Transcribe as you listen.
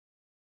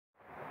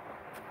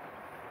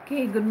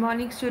Okay, good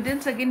morning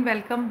students. Again,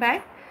 welcome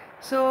back.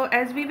 So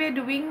as we were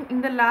doing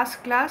in the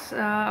last class,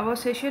 our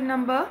session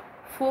number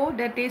 4,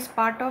 that is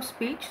part of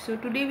speech. So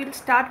today we'll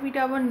start with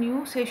our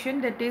new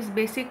session, that is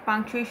basic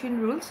punctuation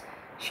rules,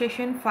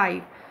 session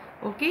 5.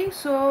 Okay,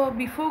 so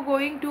before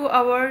going to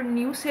our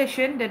new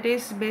session, that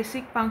is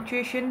basic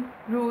punctuation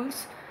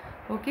rules,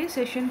 okay,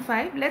 session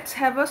 5, let's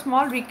have a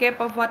small recap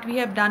of what we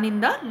have done in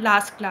the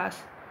last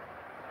class.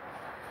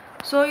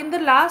 So in the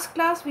last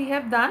class we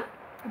have done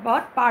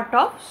about part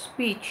of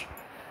speech.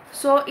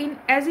 So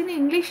as in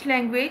English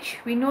language,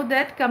 we know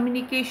that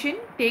communication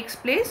takes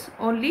place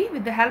only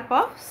with the help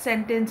of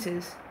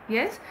sentences.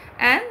 Yes,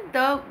 and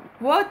the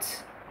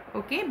words,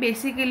 okay,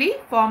 basically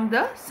form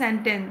the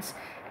sentence,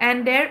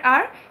 and there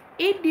are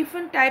 8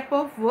 different type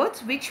of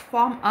words which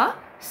form a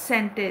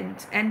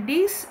sentence, and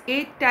these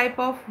 8 type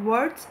of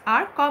words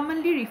are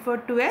commonly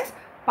referred to as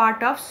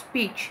part of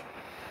speech.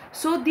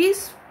 So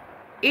these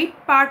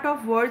 8 part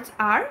of words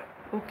are,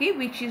 okay,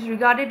 which is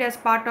regarded as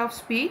part of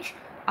speech,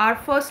 are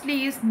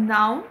firstly is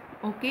noun,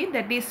 okay,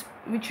 that is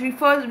which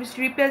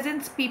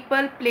represents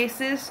people,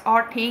 places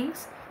or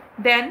things.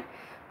 Then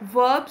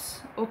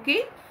verbs,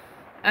 okay,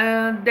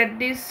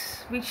 that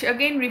is which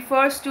again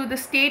refers to the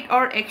state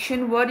or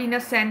action word in a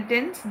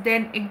sentence.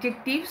 Then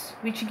adjectives,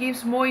 which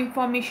gives more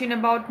information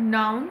about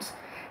nouns.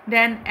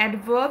 Then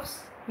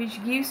adverbs,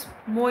 which gives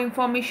more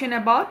information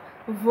about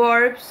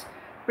verbs.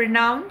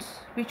 Pronouns,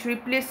 which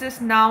replaces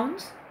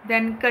nouns.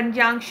 Then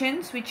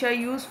conjunctions, which are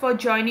used for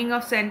joining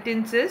of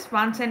sentences,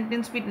 one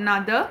sentence with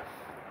another.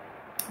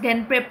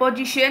 Then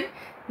preposition,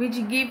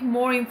 which give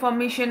more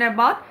information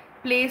about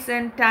place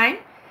and time.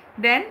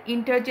 Then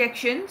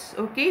interjections,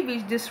 okay,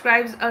 which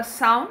describes a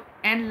sound.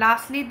 And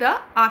lastly the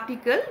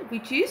article,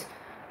 which is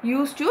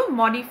used to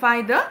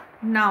modify the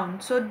noun.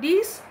 So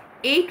these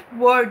 8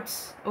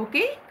 words,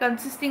 okay,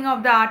 consisting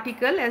of the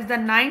article as the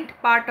 9th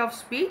part of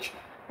speech,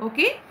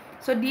 okay.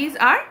 So these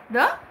are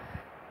the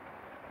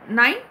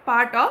 9th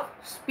part of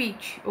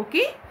speech,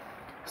 okay.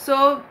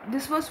 So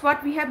this was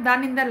what we have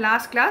done in the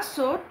last class.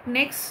 So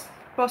next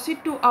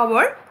proceed to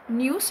our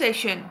new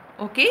session,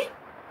 okay.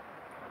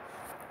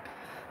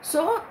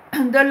 So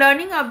the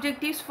learning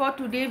objectives for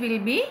today will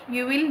be,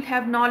 you will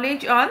have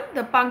knowledge on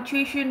the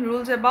punctuation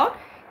rules about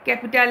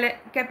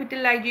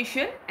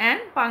capitalization and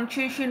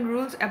punctuation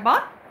rules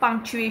about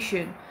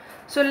punctuation.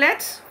 So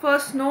let's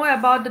first know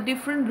about the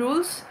different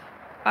rules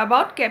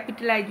about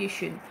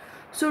capitalization.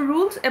 So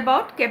rules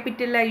about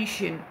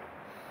capitalization.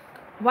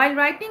 While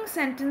writing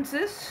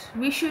sentences,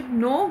 we should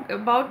know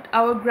about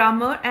our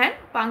grammar and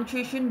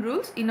punctuation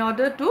rules in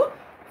order to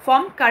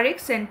form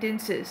correct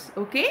sentences,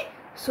 okay.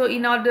 So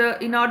in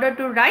order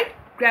to write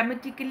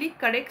grammatically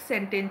correct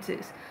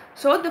sentences.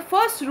 So the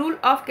first rule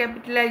of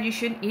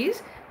capitalization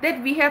is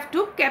that we have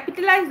to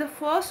capitalize the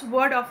first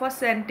word of a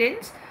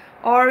sentence,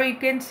 or you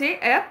can say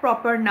a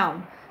proper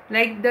noun,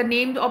 like the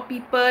names of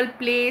people,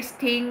 place,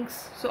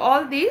 things. So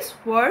all these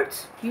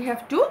words we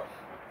have to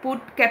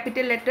put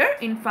capital letter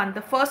in front.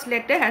 The first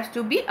letter has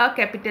to be a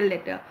capital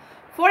letter.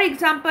 For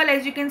example,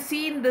 as you can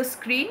see in the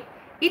screen,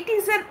 it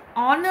is an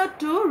honor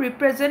to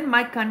represent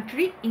my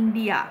country,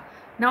 India.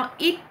 Now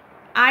it,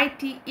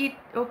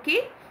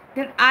 okay,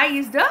 then I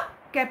is the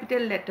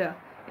capital letter,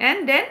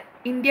 and then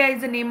India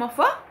is the name of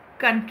a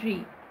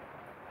country.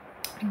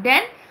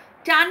 Then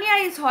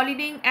Tanya is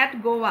holidaying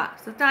at Goa.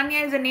 So Tanya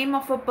is the name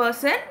of a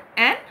person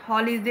and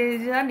holiday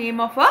is the name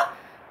of a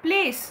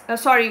place.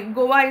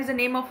 Goa is the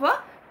name of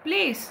a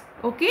place,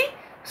 okay.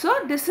 So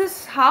this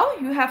is how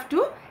you have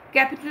to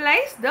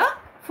capitalize the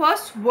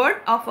first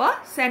word of a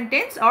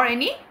sentence or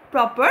any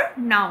proper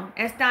noun,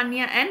 as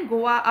Tanya and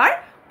Goa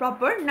are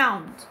proper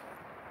nouns.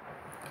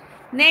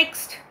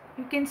 Next,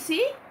 you can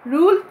see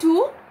rule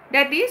 2,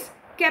 that is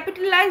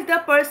capitalize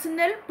the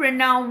personal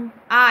pronoun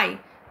I.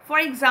 For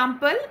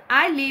example,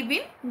 I live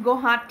in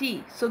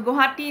Guwahati. So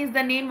Guwahati is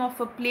the name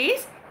of a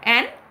place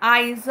and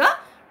I is a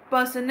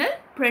personal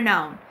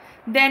pronoun.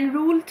 Then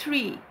rule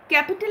 3,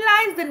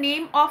 capitalize the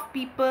name of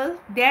people,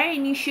 their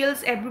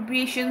initials,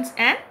 abbreviations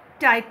and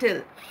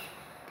title.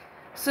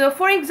 So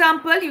for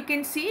example, you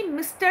can see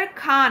Mr.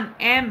 Khan,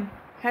 M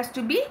has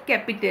to be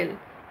capital.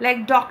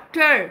 Like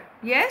doctor,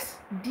 yes,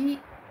 D,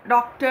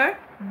 doctor,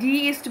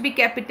 D is to be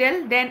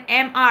capital. Then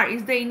MR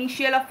is the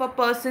initial of a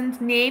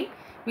person's name,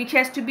 which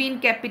has to be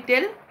in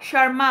capital.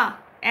 Sharma,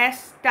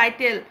 S,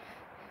 title.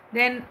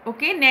 Then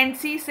okay,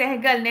 Nancy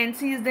Sehgal,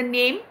 Nancy is the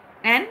name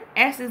and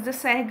S is the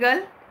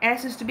Sehgal,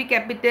 S is to be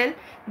capital.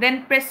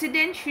 Then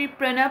President Shri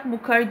Pranab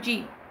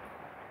Mukherjee.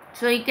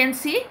 So you can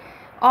see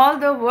all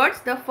the words,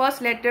 the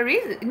first letter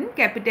is in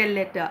capital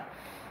letter.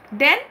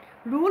 Then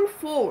rule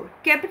 4,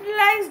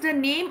 capitalize the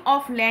name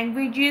of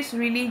languages,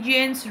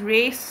 religions,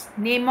 race,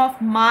 name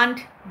of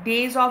month,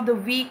 days of the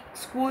week,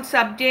 school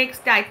subjects,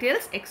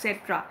 titles,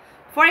 etc.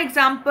 For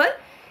example,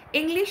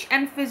 English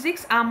and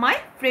physics are my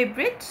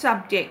favorite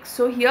subjects.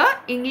 So here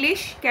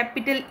English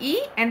capital E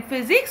and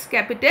physics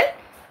capital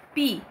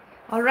P.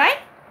 Alright.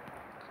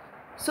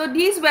 So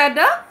these were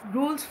the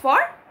rules for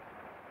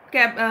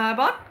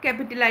about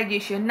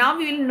capitalization. Now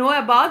we will know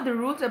about the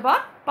rules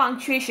about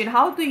punctuation.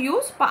 How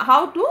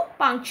to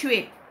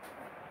punctuate.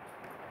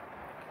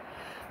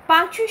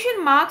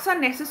 Punctuation marks are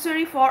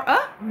necessary for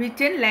a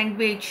written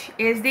language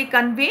as they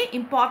convey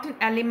important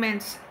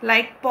elements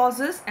like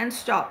pauses and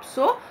stops.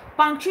 So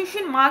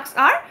punctuation marks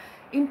are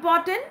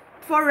important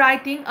for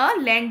writing a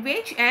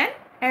language, and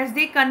as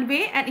they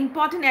convey an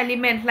important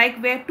element like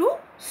where to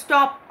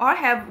stop or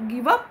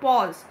give a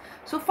pause.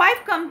 So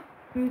 5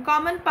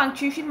 common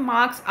punctuation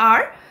marks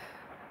are: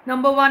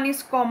 number 1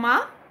 is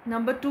comma,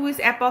 number 2 is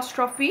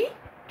apostrophe,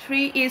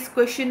 3 is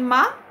question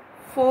mark,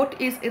 4th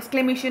is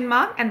exclamation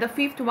mark, and the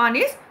 5th one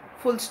is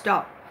full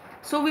stop.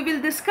 So we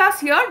will discuss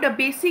here the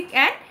basic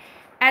and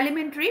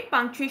elementary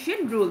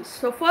punctuation rules.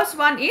 So first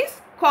one is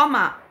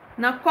comma.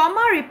 Now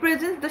comma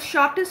represents the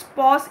shortest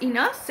pause in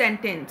a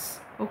sentence.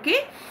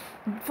 Okay.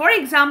 For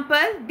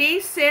example,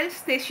 they sell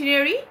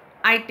stationery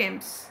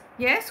items.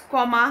 Yes,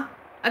 comma.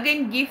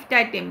 Again gift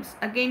items.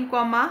 Again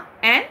comma,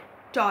 and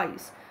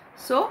toys.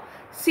 So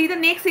see the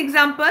next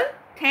example.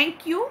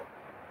 Thank you,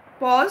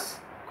 pause,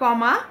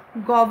 comma,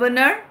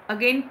 governor,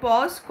 again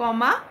pause,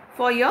 comma,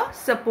 for your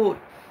support.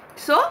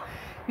 So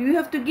you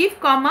have to give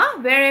comma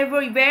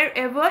wherever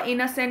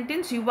in a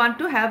sentence you want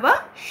to have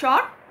a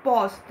short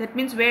pause. That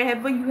means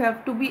wherever you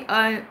have to be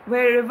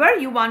wherever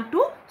you want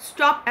to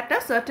stop at a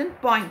certain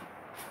point.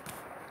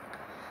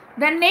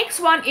 The next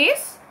one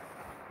is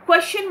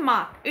question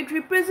mark. It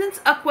represents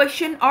a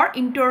question or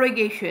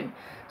interrogation.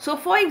 So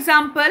for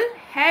example,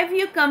 have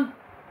you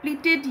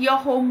completed your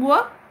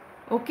homework?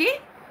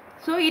 Okay.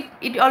 So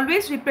it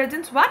always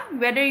represents what?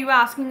 Whether you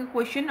are asking a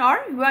question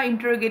or you are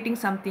interrogating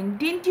something.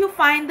 Didn't you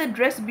find the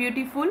dress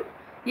beautiful?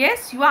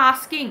 Yes, you are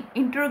asking,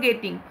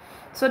 interrogating.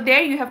 So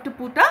there you have to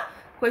put a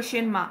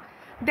question mark.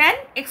 Then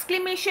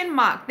exclamation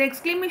mark. The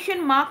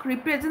exclamation mark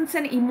represents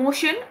an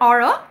emotion or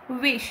a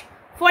wish.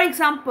 For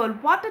example,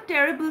 what a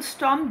terrible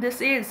storm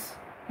this is.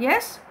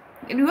 Yes,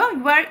 you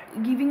are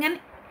giving an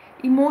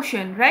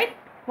emotion, right?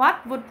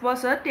 What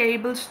was a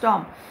terrible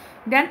storm?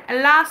 Then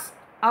alas,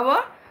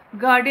 our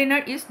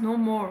gardener is no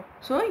more.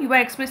 So you are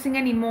expressing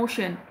an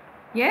emotion.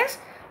 Yes,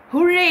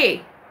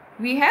 hooray,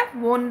 we have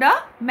won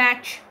the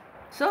match.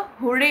 So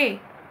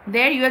hooray,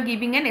 there you are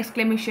giving an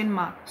exclamation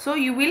mark. So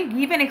you will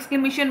give an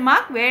exclamation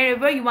mark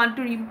wherever you want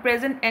to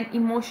represent an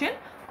emotion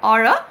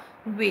or a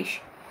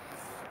wish.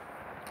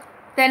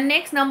 Then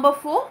next, number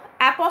 4,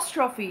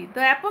 apostrophe.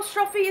 The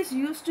apostrophe is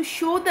used to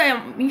show the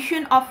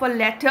omission of a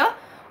letter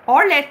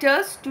or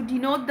letters, to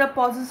denote the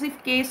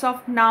possessive case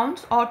of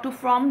nouns or to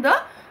form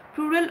the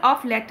plural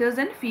of letters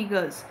and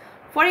figures.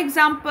 For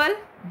example,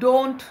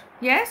 don't.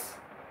 Yes,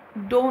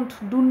 don't,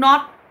 do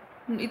not.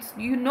 It's,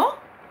 you know,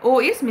 O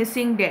is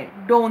missing there.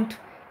 Don't.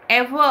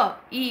 Ever,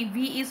 E,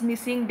 V is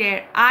missing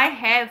there. I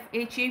have,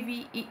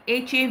 H-A-V,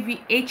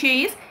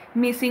 H-A is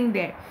missing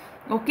there.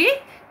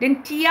 Okay.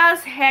 Then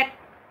Tia's hat.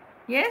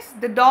 Yes,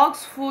 the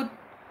dog's food.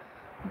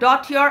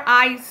 Dot your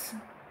I's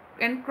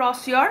and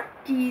cross your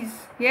T's.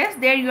 Yes,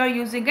 there you are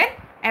using an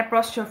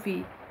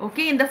apostrophe.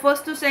 Okay, in the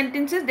first 2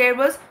 sentences there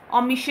was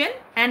omission,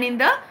 and in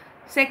the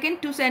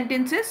second 2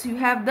 sentences you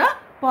have the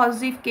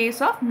possessive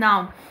case of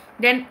noun.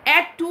 Then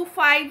add 2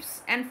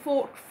 5s and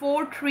 4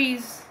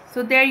 3s.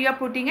 So there you are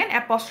putting an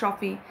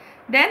apostrophe.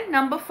 Then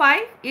number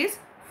 5 is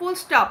full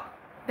stop.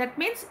 That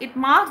means it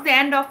marks the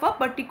end of a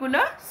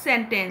particular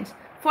sentence.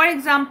 For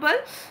example,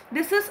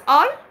 this is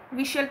all.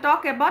 We shall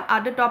talk about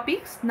other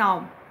topics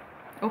now.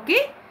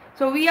 Okay.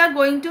 So we are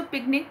going to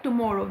picnic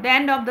tomorrow. The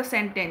end of the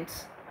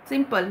sentence.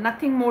 Simple,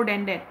 nothing more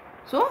than that.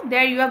 So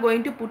there you are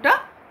going to put a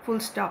full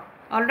stop.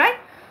 Alright.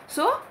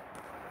 So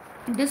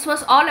this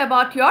was all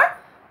about your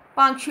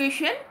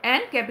punctuation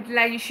and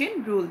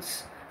capitalization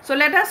rules. So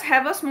let us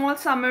have a small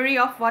summary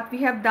of what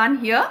we have done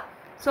here.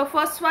 So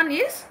first one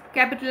is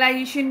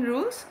capitalization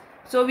rules.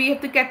 So we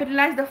have to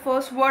capitalize the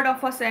first word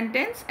of a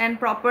sentence and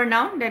proper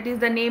noun, that is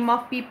the name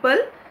of people,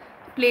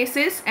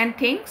 places and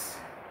things.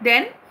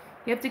 Then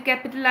you have to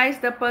capitalize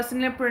the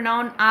personal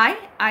pronoun I.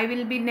 I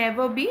will be,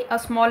 never be, a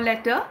small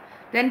letter.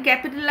 Then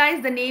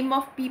capitalize the name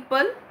of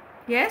people.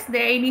 Yes,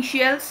 their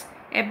initials,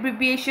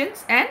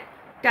 abbreviations and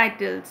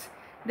titles.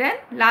 Then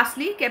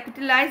lastly,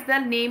 capitalize the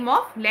name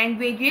of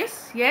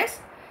languages.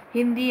 Yes,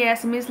 Hindi,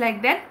 Assamese,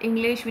 like that.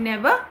 English we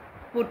never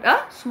put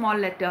a small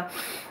letter.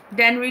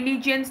 Then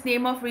religions,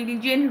 name of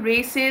religion,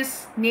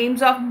 races,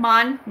 names of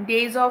month,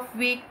 days of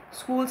week,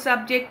 school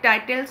subject,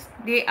 titles,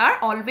 they are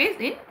always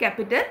in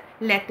capital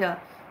letter.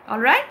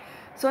 Alright.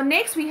 So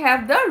next we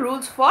have the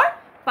rules for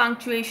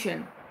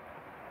punctuation.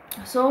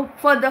 So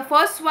for the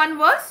first one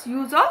was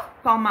use of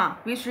comma,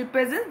 which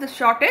represents the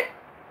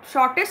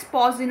shortest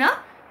pause in a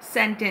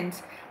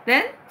sentence.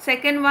 Then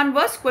second one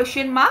was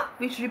question mark,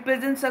 which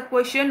represents a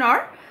question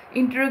or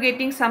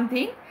interrogating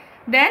something.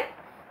 Then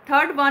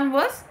third one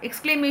was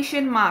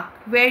exclamation mark,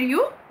 where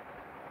you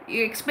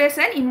express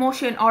an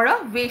emotion or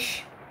a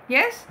wish.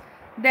 Yes.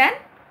 Then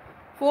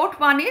fourth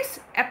one is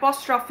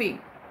apostrophe,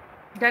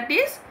 that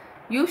is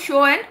you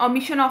show an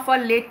omission of a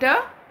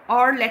letter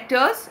or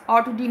letters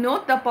or to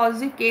denote the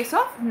possessive case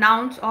of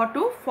nouns or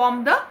to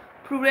form the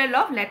plural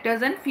of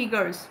letters and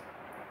figures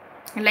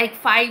like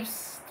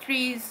 5s,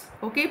 trees,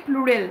 okay,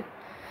 plural.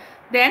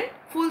 Then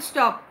full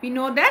stop, we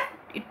know that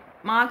it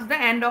marks the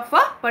end of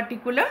a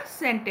particular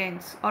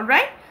sentence.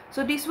 Alright,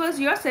 so this was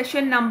your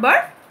session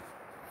number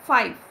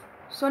 5.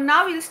 So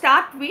now we'll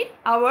start with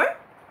our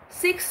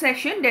 6th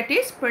session, that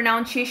is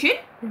pronunciation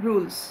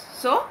rules.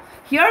 So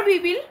here we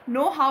will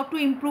know how to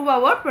improve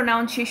our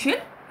pronunciation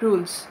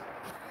rules.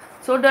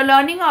 So the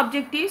learning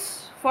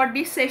objectives for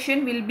this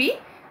session will be,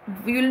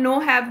 we will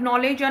have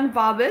knowledge on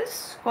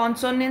vowels,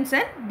 consonants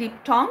and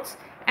diphthongs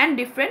and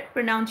different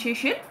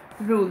pronunciation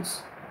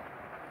rules.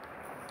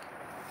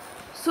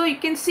 So you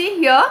can see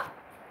here,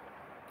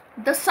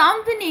 the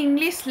sound in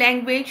English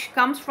language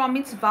comes from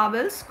its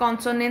vowels,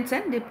 consonants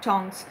and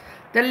diphthongs.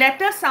 The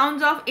letter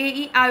sounds of A,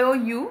 E, I, O,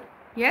 U,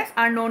 yes,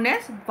 are known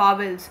as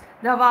vowels.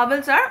 The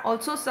vowels are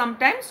also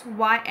sometimes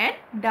Y and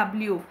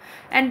W.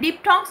 And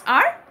diphthongs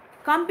are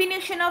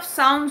combination of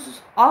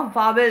sounds of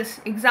vowels.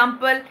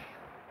 Example,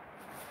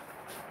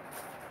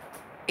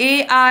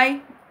 A,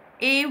 I,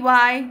 A,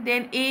 Y,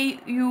 then A,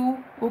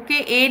 U,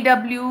 okay, A,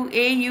 W,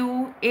 A,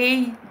 U,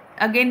 A,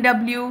 again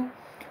W,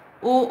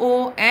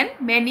 O and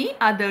many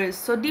others.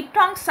 So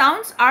diphthong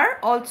sounds are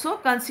also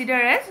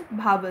considered as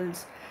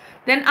vowels.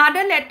 Then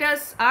other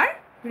letters are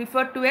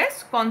referred to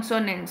as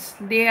consonants.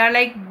 They are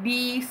like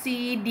B,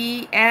 C,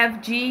 D,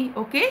 F, G,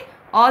 okay.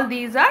 All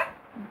these are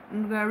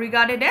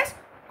regarded as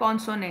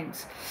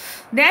consonants.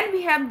 Then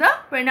we have the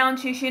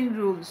pronunciation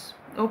rules.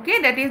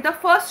 Okay, that is, the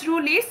first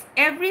rule is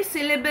every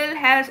syllable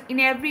has, in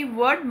every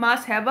word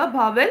must have a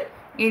vowel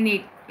in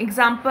it.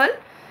 Example,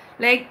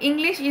 like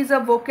English is a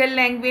vocal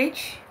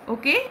language.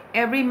 Okay,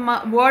 every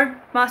word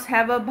must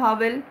have a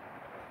vowel.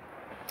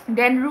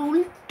 Then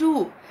rule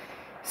 2,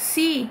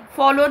 C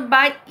followed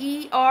by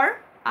E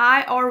or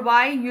I or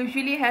Y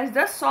usually has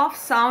the soft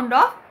sound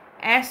of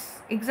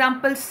S.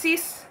 Example,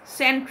 cis,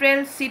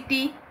 central,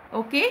 city.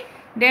 Okay.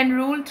 Then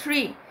rule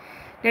 3,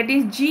 that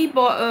is G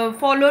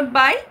followed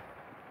by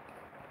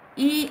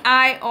E,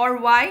 I or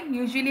Y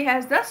usually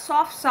has the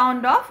soft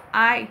sound of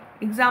I.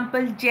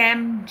 Example,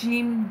 jam,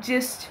 gym,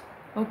 gist.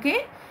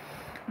 Okay.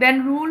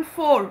 Then rule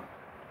 4,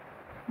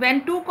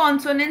 when two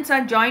consonants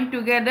are joined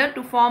together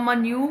to form a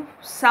new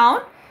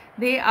sound,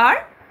 they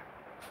are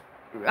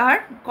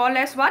called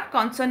as what?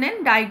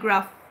 Consonant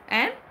digraph,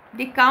 and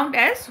they count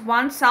as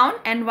one sound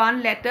and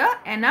one letter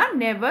and are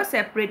never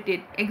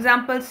separated.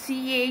 Example,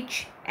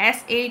 CH,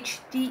 SH,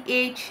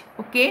 TH,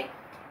 okay,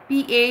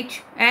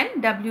 PH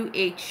and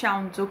WH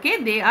sounds,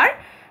 okay. They are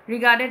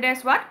regarded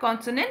as what?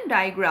 Consonant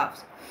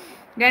digraphs.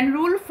 Then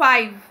rule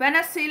 5, when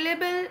a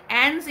syllable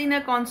ends in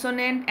a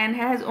consonant and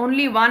has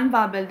only one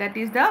vowel, that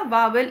is, the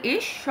vowel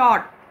is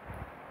short.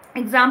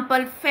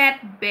 Example,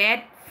 fat,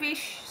 bad,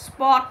 fish,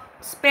 spot,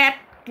 spat,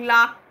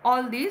 clock,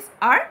 all these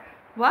are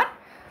what?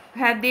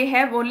 They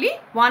have only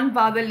one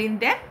vowel in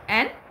them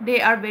and they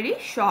are very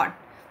short.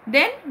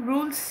 Then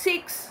rule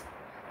 6,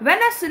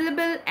 when a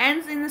syllable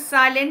ends in a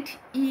silent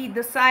E,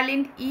 the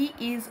silent E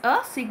is a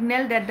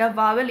signal that the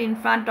vowel in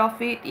front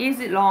of it is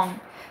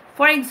long.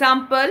 For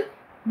example,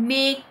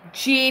 make,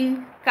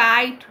 gin,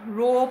 kite,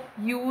 rope,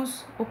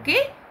 use,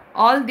 okay.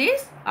 All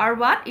these are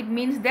what? It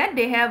means that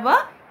they have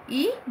a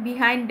E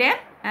behind them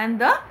and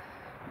the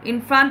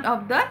in front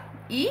of the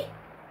E,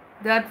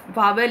 the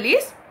vowel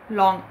is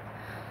long.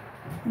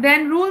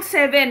 Then rule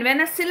 7,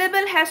 when a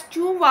syllable has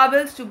two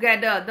vowels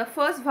together, the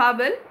first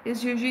vowel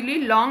is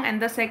usually long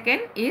and the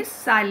second is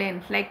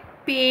silent, like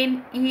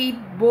pain, eat,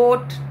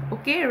 boat,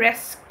 okay,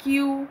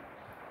 rescue,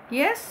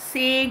 yes,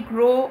 say,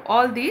 grow,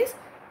 all these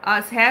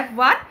have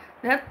what?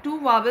 They have two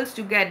vowels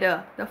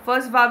together. The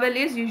first vowel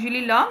is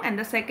usually long and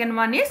the second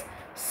one is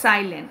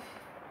silent.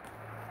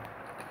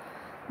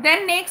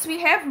 Then next we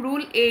have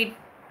rule 8.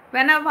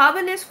 When a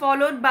vowel is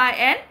followed by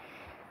an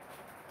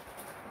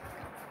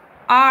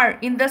R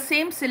in the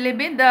same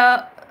syllable,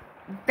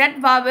 that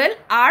vowel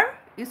R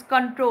is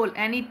controlled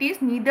and it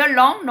is neither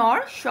long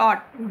nor short.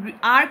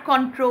 R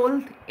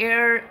controlled,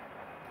 air,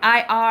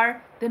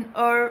 IR, then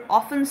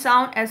often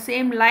sound as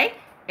same like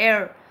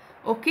air.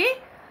 Okay.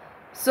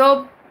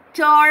 So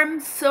term,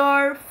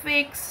 sir,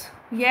 fix,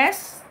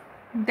 yes.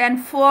 Then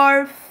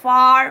for,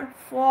 far,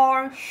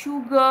 for,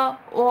 sugar,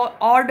 or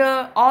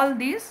order, all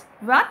these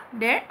what?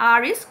 Their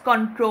R is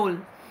controlled.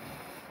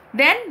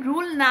 Then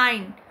rule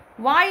 9,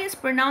 Y is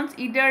pronounced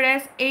either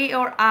as A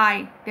or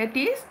I. That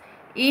is,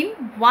 it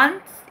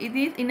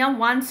is in a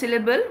one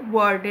syllable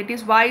word. That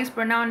is, Y is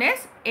pronounced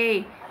as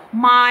A.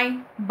 My,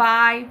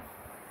 buy,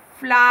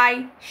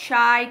 fly,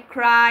 shy,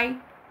 cry,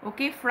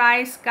 okay,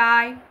 fry,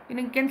 sky.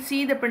 You can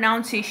see the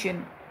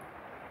pronunciation.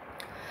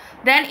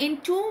 Then in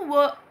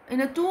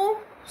a two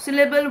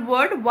syllable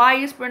word, Y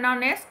is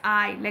pronounced as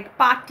I, like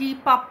party,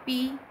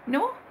 puppy,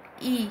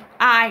 E,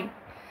 I.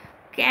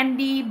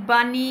 Candy,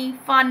 bunny,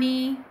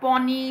 funny,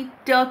 pony,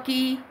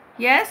 turkey,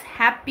 yes,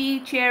 happy,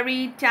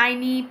 cherry,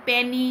 tiny,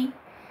 penny,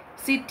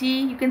 city.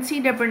 You can see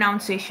the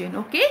pronunciation,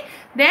 okay.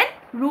 Then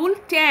rule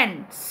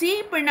 10,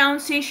 C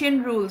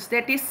pronunciation rules.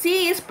 That is,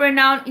 C is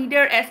pronounced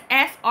either as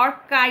S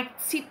or kite,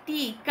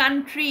 city,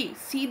 country,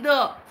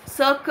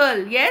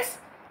 circle, yes.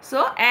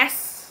 So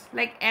S,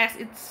 like S,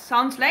 it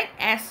sounds like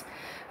S.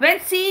 When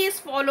C is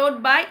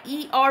followed by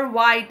E or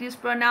Y, it is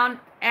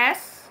pronounced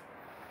as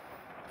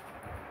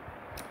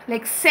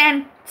like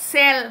cell,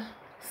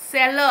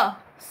 cellar,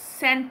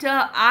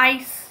 center,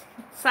 ice,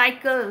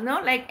 cycle,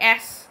 no, like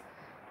S.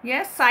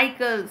 Yes,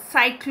 cycle,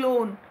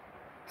 cyclone,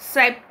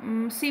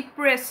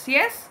 cypress.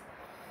 Yes.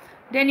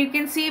 Then you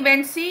can see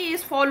when C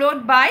is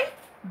followed by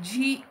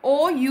G,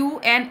 O, U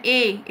and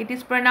A, it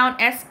is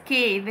pronounced as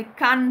K, the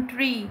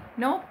country,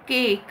 no,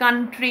 K,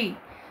 country.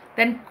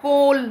 Then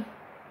coal,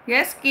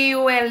 yes,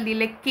 K-O-L-D,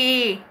 like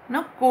K,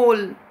 no,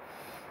 coal.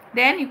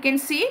 Then you can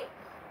see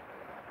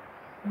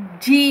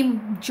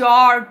Jim,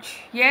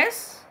 George,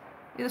 yes,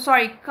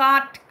 sorry,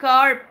 cut,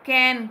 curb,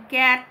 can,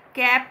 cat,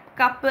 cap,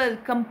 couple,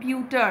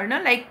 computer,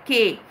 no, like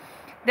K.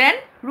 Then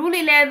rule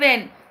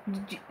 11,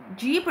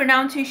 G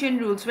pronunciation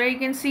rules, where you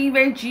can see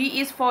where G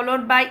is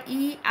followed by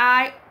E,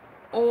 I,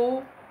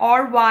 O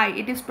or Y,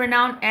 it is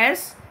pronounced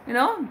as, you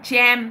know,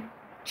 jam,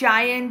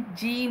 giant,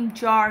 Jim,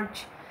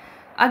 George.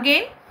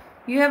 Again,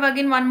 you have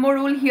again one more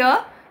rule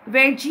here,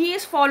 where G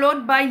is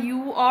followed by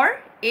U or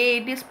A,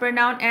 it is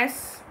pronounced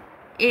as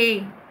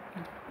A.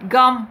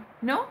 Gum,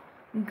 no,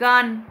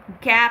 gun,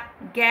 cap,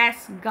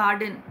 gas,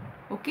 garden.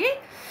 Okay.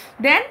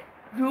 Then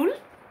rule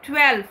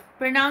 12,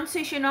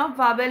 pronunciation of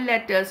vowel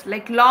letters,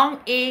 like long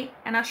A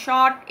and a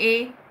short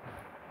A.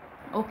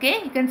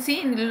 Okay, you can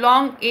see in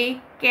long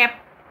A, cap,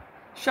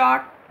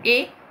 short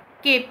A,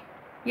 cape.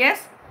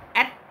 Yes,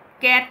 at,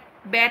 cat,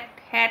 bat,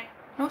 hat,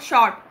 no,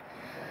 short.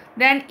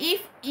 Then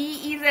if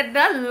E is at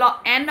the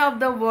end of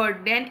the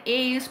word, then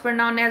A is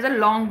pronounced as a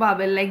long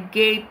vowel, like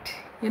gate,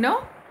 you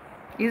know,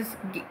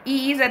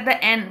 E is at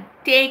the end.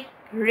 Take,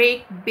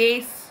 rake,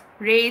 base,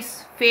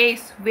 race,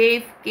 face,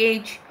 wave,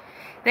 cage.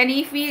 Then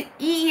if E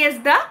is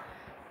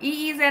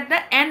at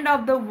the end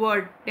of the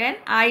word, then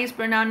I is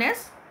pronounced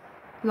as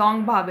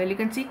long vowel. You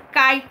can see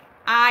kite,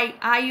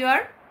 I you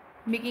are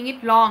making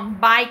it long.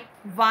 Bike,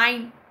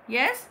 wine,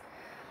 yes.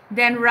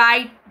 Then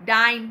ride,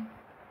 dine.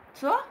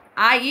 So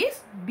I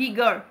is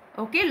bigger,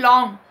 okay,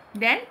 long,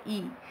 then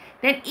E.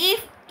 Then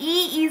if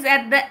E is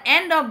at the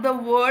end of the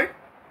word,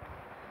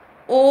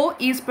 O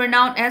is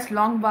pronounced as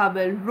long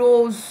vowel.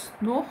 Rose,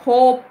 no,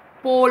 hope,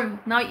 pole.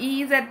 Now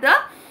E is at the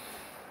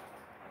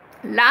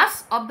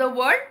last of the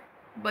word,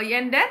 but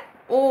then that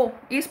O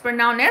is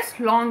pronounced as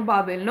long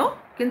vowel. No,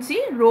 you can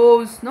see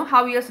rose, no,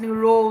 how you are saying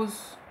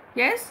rose,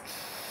 yes.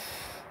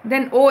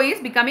 Then O is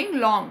becoming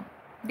long.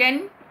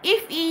 Then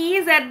if E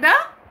is at the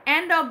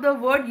end of the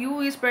word,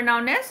 U is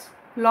pronounced as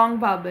long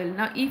vowel.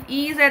 Now if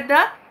E is at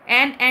the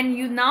end and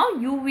U, now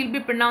U will be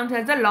pronounced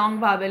as a long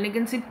vowel. You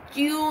can see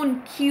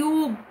tune,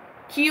 cube,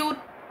 cute.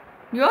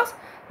 Yes,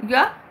 you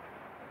are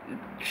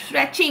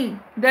stretching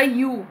the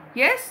U.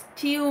 Yes,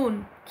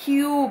 tune,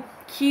 cube,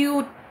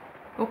 cute.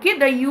 Okay,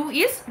 the U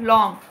is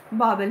long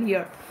vowel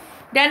here.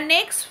 Then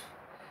next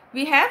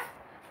we have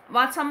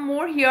some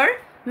more here.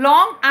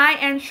 Long I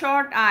and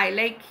short I,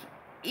 like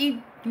it,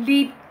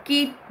 lead,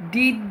 kid,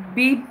 did,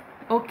 bid.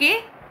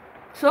 Okay,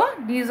 so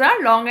these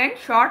are long and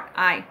short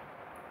I.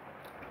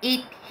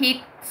 It, hit,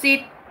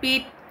 sit,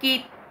 pit,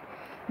 kid.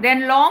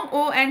 Then long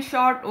O and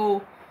short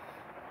O.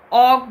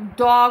 Og,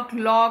 dog,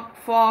 log,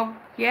 fog.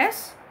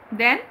 Yes.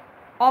 Then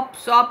op,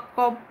 sop,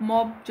 cop,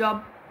 mob,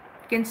 job.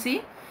 You can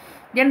see.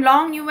 Then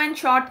long U and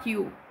short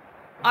U.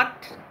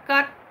 Ut,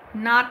 cut,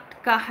 nut,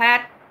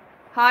 kahat,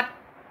 hut,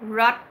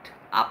 rut,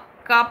 up,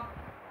 cup.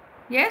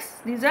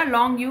 Yes, these are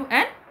long U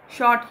and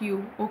short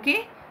U.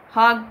 Okay.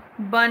 Hug,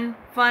 bun,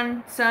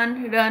 fun,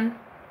 sun, run.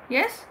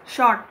 Yes,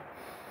 short.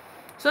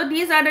 So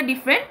these are the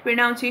different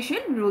pronunciation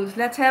rules.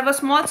 Let's have a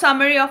small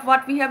summary of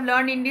what we have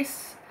learned in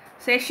this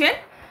session.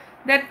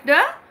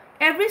 That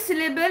every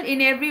syllable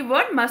in every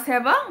word must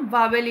have a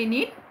vowel in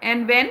it,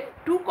 and when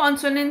two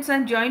consonants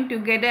are joined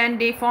together and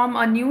they form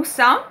a new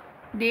sound,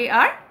 they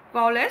are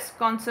called as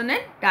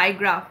consonant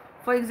digraph.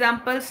 For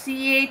example,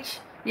 CH,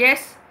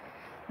 yes,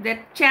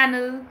 that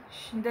channel,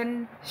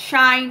 then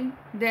shine,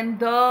 then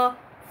the,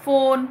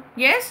 phone,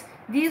 yes,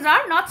 these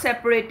are not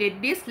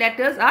separated. These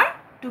letters are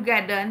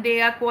together and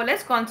they are called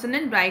as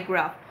consonant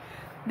digraph.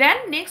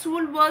 Then next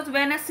rule was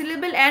when a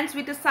syllable ends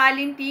with a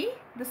silent T,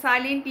 the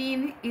silent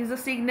T is a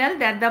signal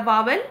that the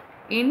vowel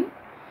in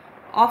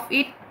of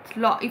it,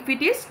 if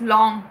it is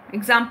long.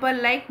 Example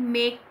like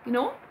make, you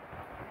know,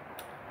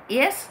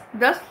 yes,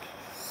 the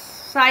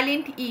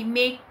silent E,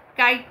 make,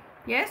 kite,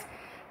 yes.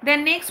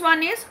 Then next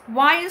one is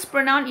Y is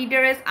pronounced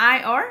either as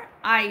I or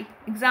I.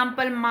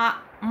 Example my,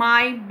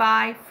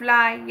 by,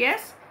 fly,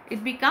 yes,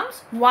 it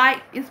becomes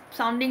Y is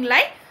sounding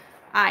like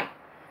I.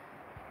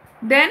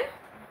 Then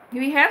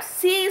we have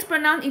C is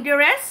pronounced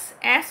either as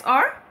S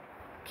or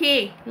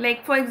K,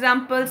 like for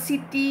example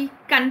city,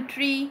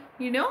 country,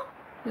 you know,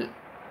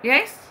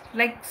 yes,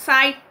 like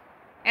site,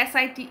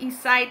 S-I-T-E,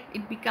 site,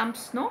 it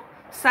becomes no,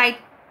 site,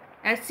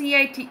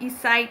 S-C-I-T-E,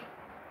 site,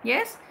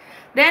 yes.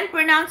 Then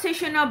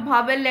pronunciation of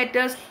vowel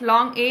letters,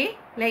 long A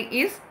like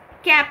is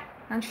cap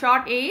and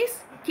short A is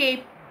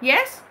cape,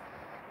 yes,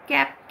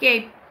 cap,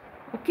 cape.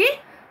 Okay,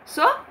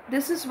 so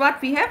this is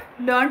what we have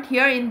learned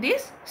here in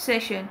this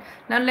session.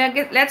 Now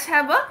let's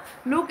have a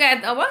look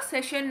at our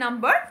session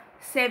number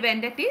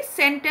 7, that is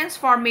sentence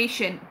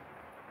formation.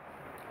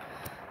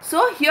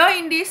 So here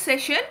in this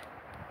session,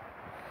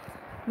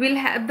 we'll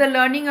have the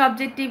learning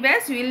objective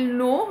as we'll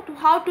know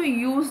how to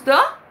use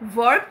the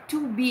verb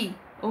to be.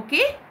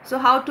 Okay, so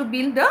how to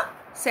build the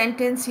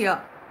sentence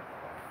here.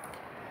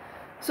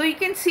 So you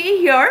can see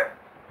here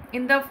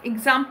in the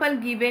example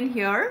given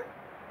here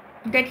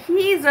that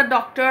he is a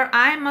doctor,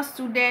 I am a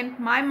student,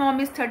 my mom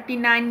is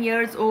 39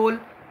 years old,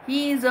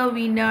 he is a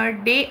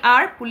winner, they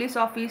are police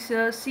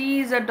officers, she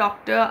is a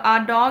doctor,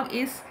 our dog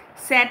is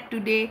sad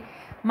today,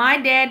 my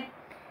dad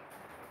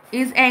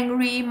is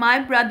angry, my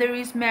brother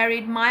is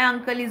married, my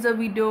uncle is a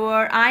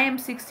widower, I am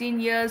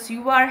 16 years,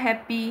 you are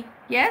happy.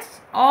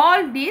 Yes,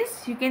 all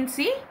this you can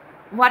see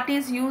what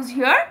is used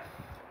here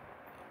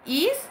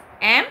is,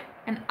 am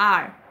and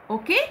are.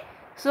 Okay,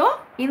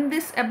 so in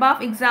this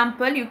above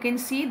example you can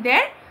see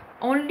that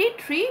only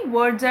 3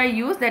 words are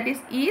used, that is,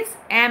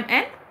 am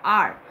and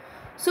are.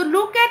 So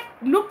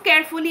look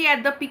carefully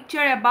at the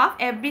picture above.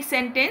 Every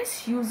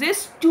sentence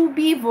uses to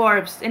be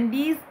verbs, and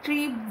these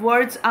 3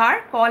 words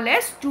are called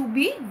as to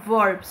be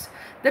verbs.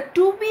 The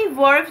to be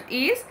verbs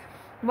is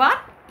what?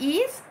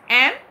 Is,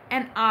 am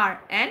and are,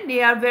 and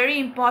they are very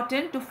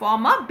important to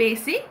form a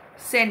basic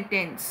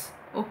sentence.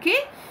 Okay,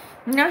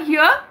 now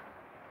here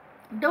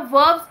the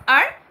verbs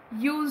are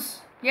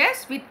used,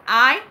 yes, with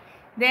I,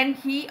 then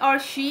he or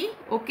she,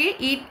 okay,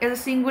 it as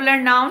a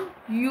singular noun,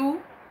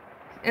 you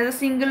as a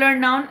singular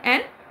noun,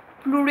 and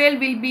plural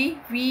will be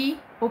we,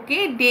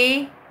 okay,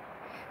 they.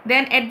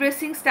 Then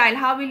addressing style,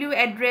 how will you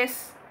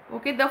address?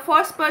 Okay, the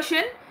first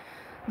person,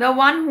 the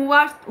one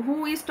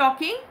who is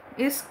talking,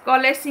 is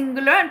called as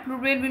singular and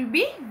plural will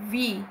be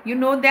we. You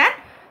know that.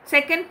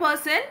 Second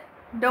person,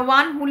 the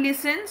one who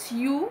listens,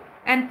 you,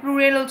 and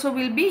plural also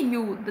will be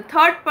you. The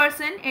third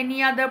person,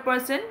 any other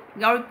person,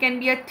 or it can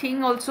be a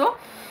thing also,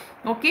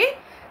 okay,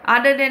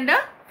 other than the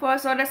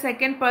first or the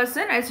second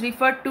person, is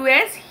referred to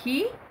as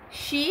he,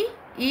 she,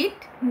 it,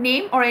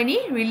 name or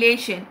any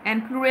relation,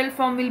 and plural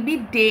form will be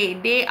they.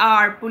 They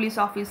are police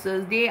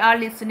officers, they are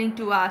listening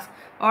to us,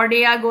 or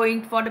they are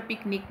going for the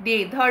picnic.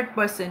 They, third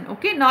person,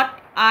 okay,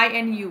 not I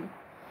and you.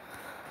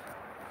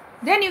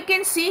 Then you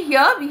can see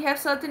here we have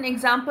certain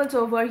examples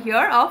over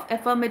here of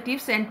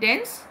affirmative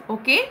sentence.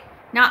 Okay,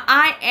 now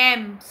I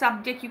am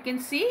subject, you can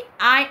see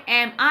I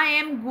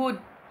am good,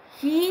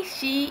 he,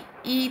 she,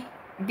 it,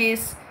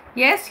 this.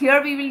 Yes,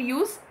 here we will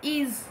use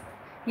is.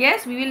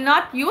 Yes, we will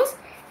not use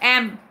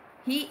am,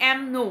 he,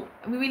 am, no,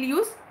 we will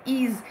use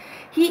is.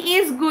 He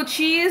is good,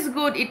 she is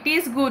good, it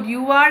is good,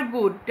 you are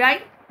good,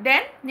 right?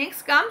 Then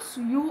next comes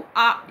you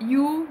are,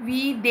 you,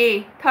 we,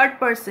 they, third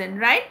person,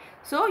 right?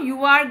 So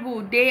you are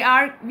good, they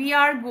are, we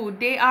are good,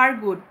 they are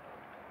good.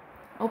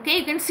 Okay,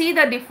 you can see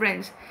the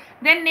difference.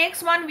 Then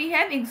next one we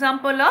have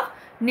example of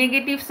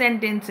negative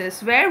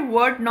sentences where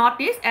word not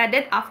is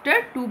added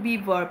after to be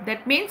verb.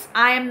 That means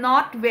I am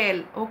not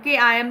well, okay,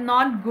 I am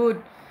not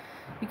good.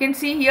 You can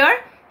see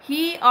here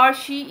he or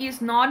she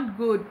is not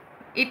good,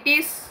 it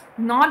is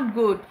not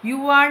good,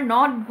 you are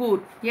not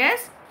good.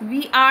 Yes,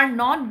 we are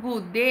not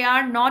good, they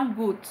are not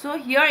good. So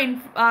here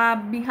in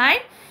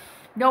behind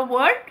the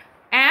word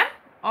am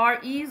or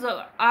is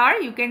or are,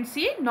 you can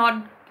see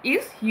not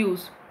is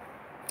used.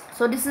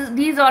 So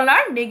these all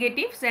are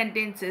negative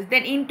sentences.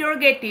 Then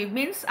interrogative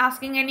means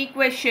asking any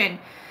question.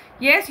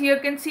 Yes, here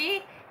you can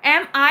see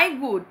am I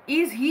good,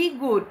 is he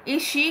good,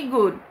 is she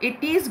good,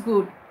 it is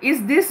good,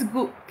 is this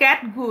good,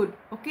 cat good,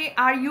 okay,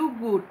 are you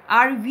good,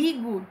 are we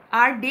good,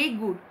 are they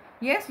good.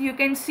 Yes, you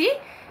can see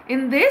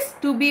in this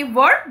to be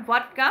verb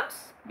what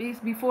comes is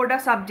before the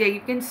subject.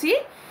 You can see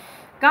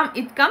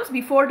it comes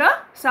before the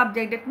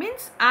subject. That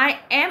means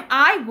am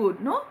I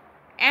good, no,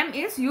 am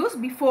is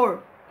used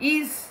before.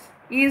 Is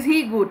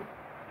he good.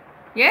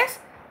 Yes,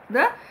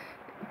 the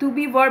to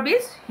be verb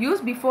is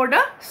used before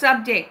the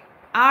subject.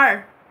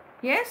 Are,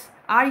 yes,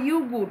 are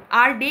you good,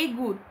 are they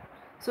good.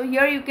 So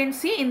here you can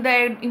see in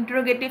the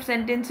interrogative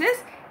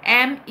sentences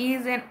am,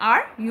 is and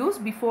are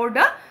used before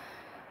the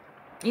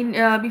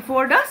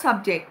before the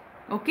subject.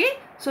 Okay,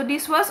 so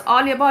this was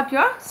all about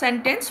your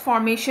sentence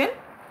formation.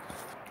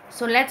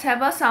 So let's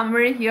have a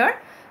summary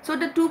here. So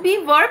the to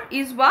be verb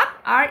is what?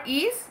 Are,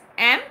 is,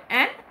 am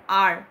and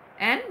are,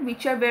 and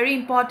which are very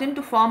important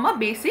to form a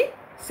basic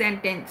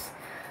sentence.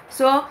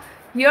 So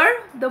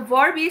here the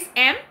verb is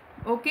am,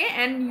 okay,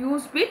 and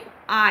used with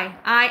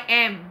I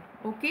am,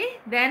 okay.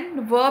 Then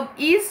the verb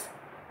is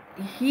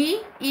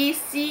he,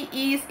 is, she,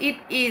 is, it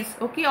is,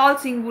 okay, all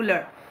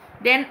singular.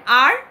 Then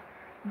are,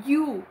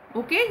 you,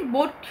 okay,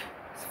 both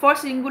for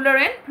singular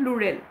and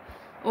plural,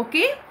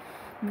 okay.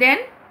 Then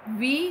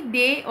we,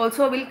 they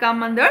also will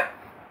come under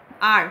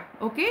are,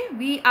 okay,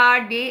 we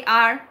are, they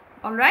are,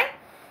 all right.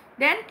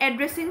 Then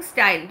addressing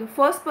style, the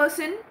first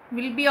person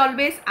will be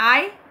always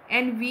I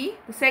and we,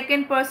 the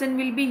second person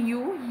will be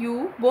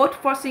you, both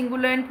for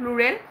singular and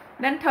plural.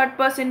 Then third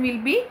person will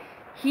be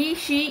he,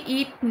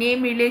 she, it,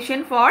 name,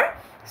 relation for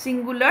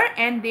singular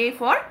and they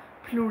for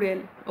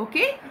plural.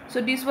 Okay,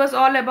 so this was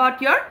all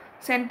about your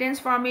sentence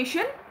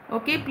formation.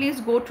 Okay,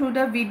 please go through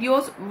the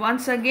videos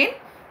once again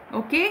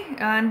Okay,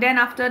 and then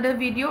after the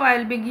video I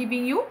will be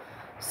giving you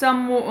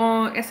some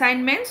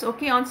assignments,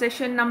 okay, on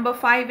session number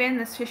 5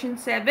 and session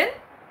 7.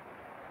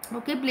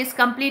 Okay, please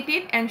complete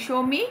it and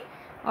show me.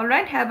 All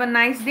right, have a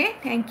nice day.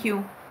 Thank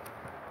you.